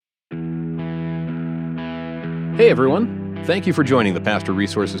Hey everyone, thank you for joining the Pastor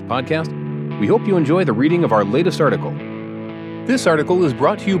Resources Podcast. We hope you enjoy the reading of our latest article. This article is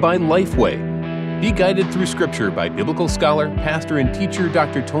brought to you by Lifeway. Be guided through Scripture by biblical scholar, pastor, and teacher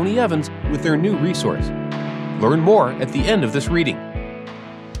Dr. Tony Evans with their new resource. Learn more at the end of this reading.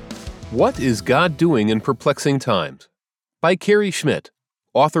 What is God Doing in Perplexing Times? By Carrie Schmidt,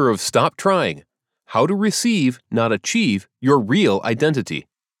 author of Stop Trying: How to Receive, Not Achieve, Your Real Identity.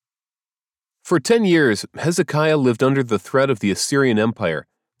 For 10 years, Hezekiah lived under the threat of the Assyrian Empire,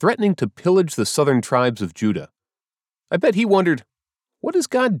 threatening to pillage the southern tribes of Judah. I bet he wondered, what is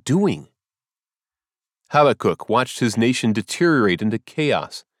God doing? Habakkuk watched his nation deteriorate into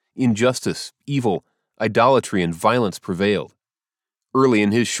chaos. Injustice, evil, idolatry, and violence prevailed. Early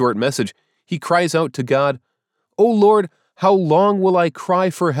in his short message, he cries out to God, "O Lord, how long will I cry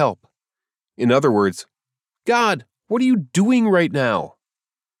for help?" In other words, God, what are you doing right now?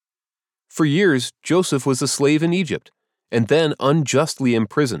 For years, Joseph was a slave in Egypt, and then unjustly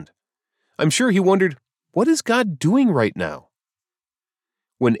imprisoned. I'm sure he wondered, what is God doing right now?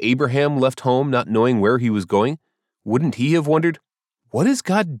 When Abraham left home not knowing where he was going, wouldn't he have wondered, what is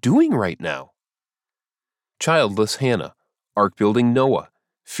God doing right now? Childless Hannah, ark-building Noah,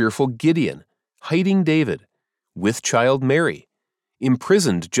 fearful Gideon, hiding David, with child Mary,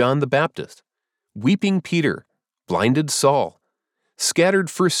 imprisoned John the Baptist, weeping Peter, blinded Saul, scattered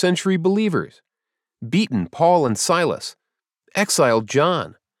first-century believers, beaten Paul and Silas, exiled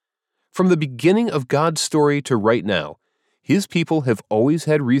John. From the beginning of God's story to right now, His people have always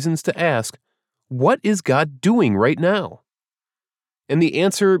had reasons to ask, what is God doing right now? And the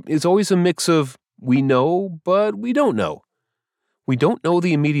answer is always a mix of, we know, but we don't know. We don't know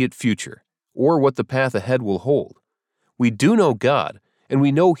the immediate future, or what the path ahead will hold. We do know God, and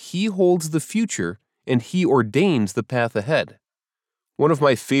we know He holds the future, and He ordains the path ahead. One of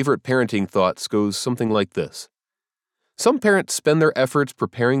my favorite parenting thoughts goes something like this. Some parents spend their efforts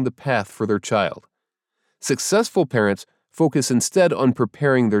preparing the path for their child. Successful parents focus instead on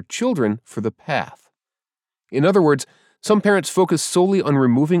preparing their children for the path. In other words, some parents focus solely on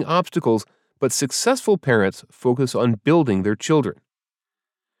removing obstacles, but successful parents focus on building their children.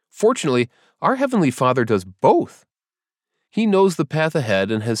 Fortunately, our Heavenly Father does both. He knows the path ahead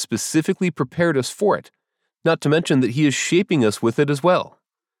and has specifically prepared us for it, not to mention that He is shaping us with it as well.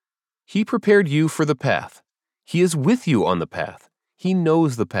 He prepared you for the path. He is with you on the path. He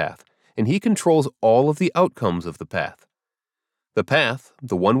knows the path, and He controls all of the outcomes of the path. The path,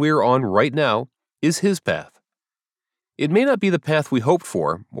 the one we are on right now, is His path. It may not be the path we hoped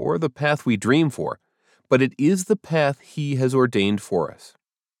for, or the path we dream for, but it is the path He has ordained for us.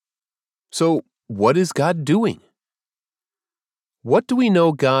 So, what is God doing? What do we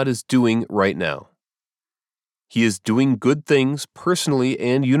know God is doing right now? He is doing good things personally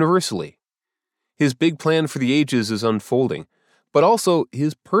and universally. His big plan for the ages is unfolding, but also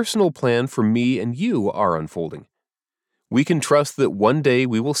His personal plan for me and you are unfolding. We can trust that one day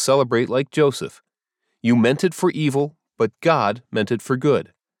we will celebrate like Joseph. You meant it for evil, but God meant it for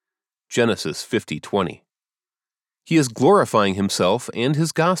good. Genesis 50:20. He is glorifying Himself and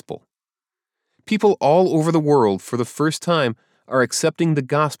His gospel. People all over the world for the first time are accepting the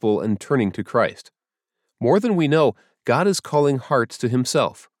gospel and turning to Christ. More than we know, God is calling hearts to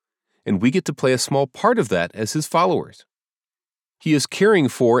Himself, and we get to play a small part of that as His followers. He is caring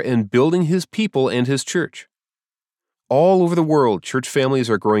for and building His people and His church. All over the world, church families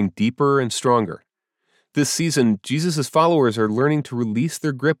are growing deeper and stronger. This season, Jesus' followers are learning to release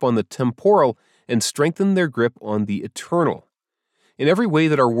their grip on the temporal and strengthen their grip on the eternal. In every way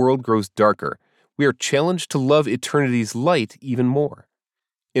that our world grows darker, we are challenged to love eternity's light even more.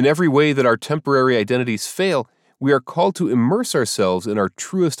 In every way that our temporary identities fail, we are called to immerse ourselves in our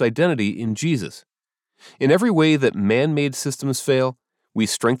truest identity in Jesus. In every way that man-made systems fail, we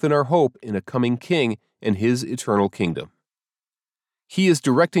strengthen our hope in a coming King and His eternal kingdom. He is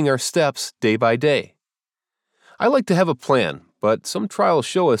directing our steps day by day. I like to have a plan, but some trials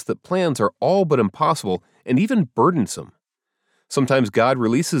show us that plans are all but impossible and even burdensome. Sometimes God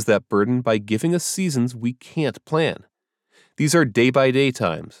releases that burden by giving us seasons we can't plan. These are day-by-day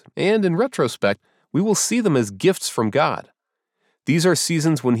times, and in retrospect, we will see them as gifts from God. These are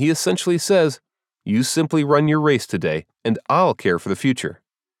seasons when He essentially says, you simply run your race today, and I'll care for the future.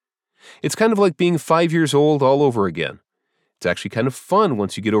 It's kind of like being 5 years old all over again. It's actually kind of fun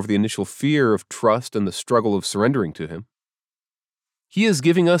once you get over the initial fear of trust and the struggle of surrendering to Him. He is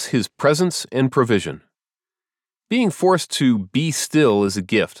giving us His presence and provision. Being forced to be still is a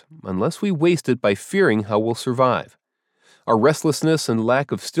gift, unless we waste it by fearing how we'll survive. Our restlessness and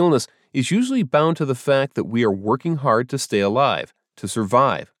lack of stillness is usually bound to the fact that we are working hard to stay alive, to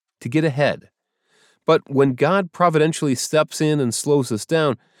survive, to get ahead. But when God providentially steps in and slows us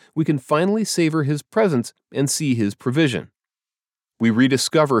down, we can finally savor His presence and see His provision. We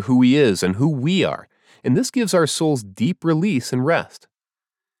rediscover who He is and who we are, and this gives our souls deep release and rest.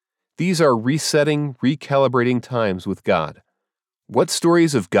 These are resetting, recalibrating times with God. What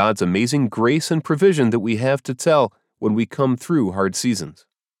stories of God's amazing grace and provision that we have to tell when we come through hard seasons.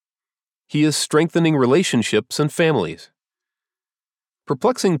 He is strengthening relationships and families.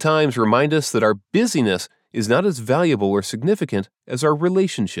 Perplexing times remind us that our busyness is not as valuable or significant as our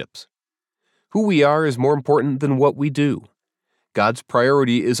relationships. Who we are is more important than what we do. God's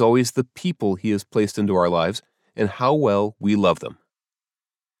priority is always the people He has placed into our lives and how well we love them.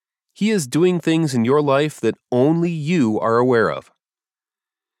 He is doing things in your life that only you are aware of.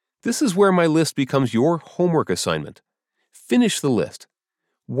 This is where my list becomes your homework assignment. Finish the list.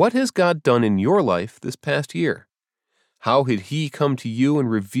 What has God done in your life this past year? How had He come to you and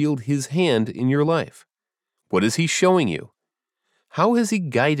revealed His hand in your life? What is He showing you? How has He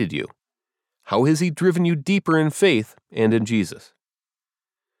guided you? How has He driven you deeper in faith and in Jesus?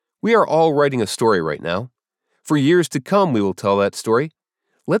 We are all writing a story right now. For years to come, we will tell that story.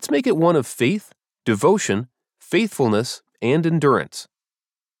 Let's make it one of faith, devotion, faithfulness, and endurance.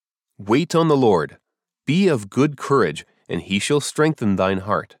 Wait on the Lord. Be of good courage, and He shall strengthen thine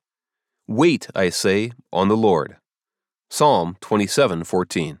heart. Wait, I say, on the Lord. Psalm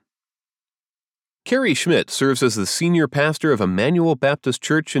 27:14. Kerry Schmidt serves as the senior pastor of Emmanuel Baptist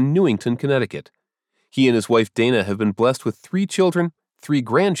Church in Newington, Connecticut. He and his wife Dana have been blessed with 3 children, 3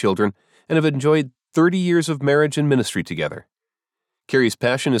 grandchildren, and have enjoyed 30 years of marriage and ministry together. Kerry's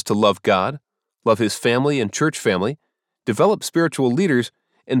passion is to love God, love his family and church family, develop spiritual leaders,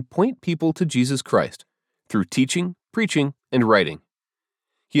 and point people to Jesus Christ through teaching, preaching, and writing.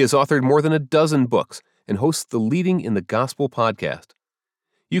 He has authored more than a dozen books and hosts the Leading in the Gospel podcast.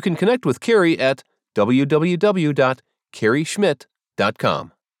 You can connect with Kerry at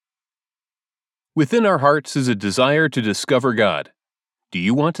www.kerryschmidt.com. Within our hearts is a desire to discover God. Do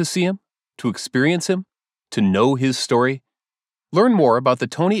you want to see Him? To experience Him? To know His story? Learn more about the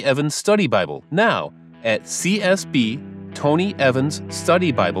Tony Evans Study Bible now at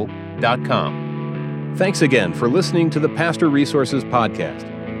csbtonyevansstudybible.com. Thanks again for listening to the Pastor Resources Podcast.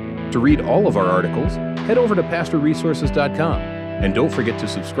 To read all of our articles, head over to pastorresources.com. And don't forget to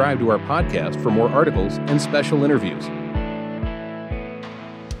subscribe to our podcast for more articles and special interviews.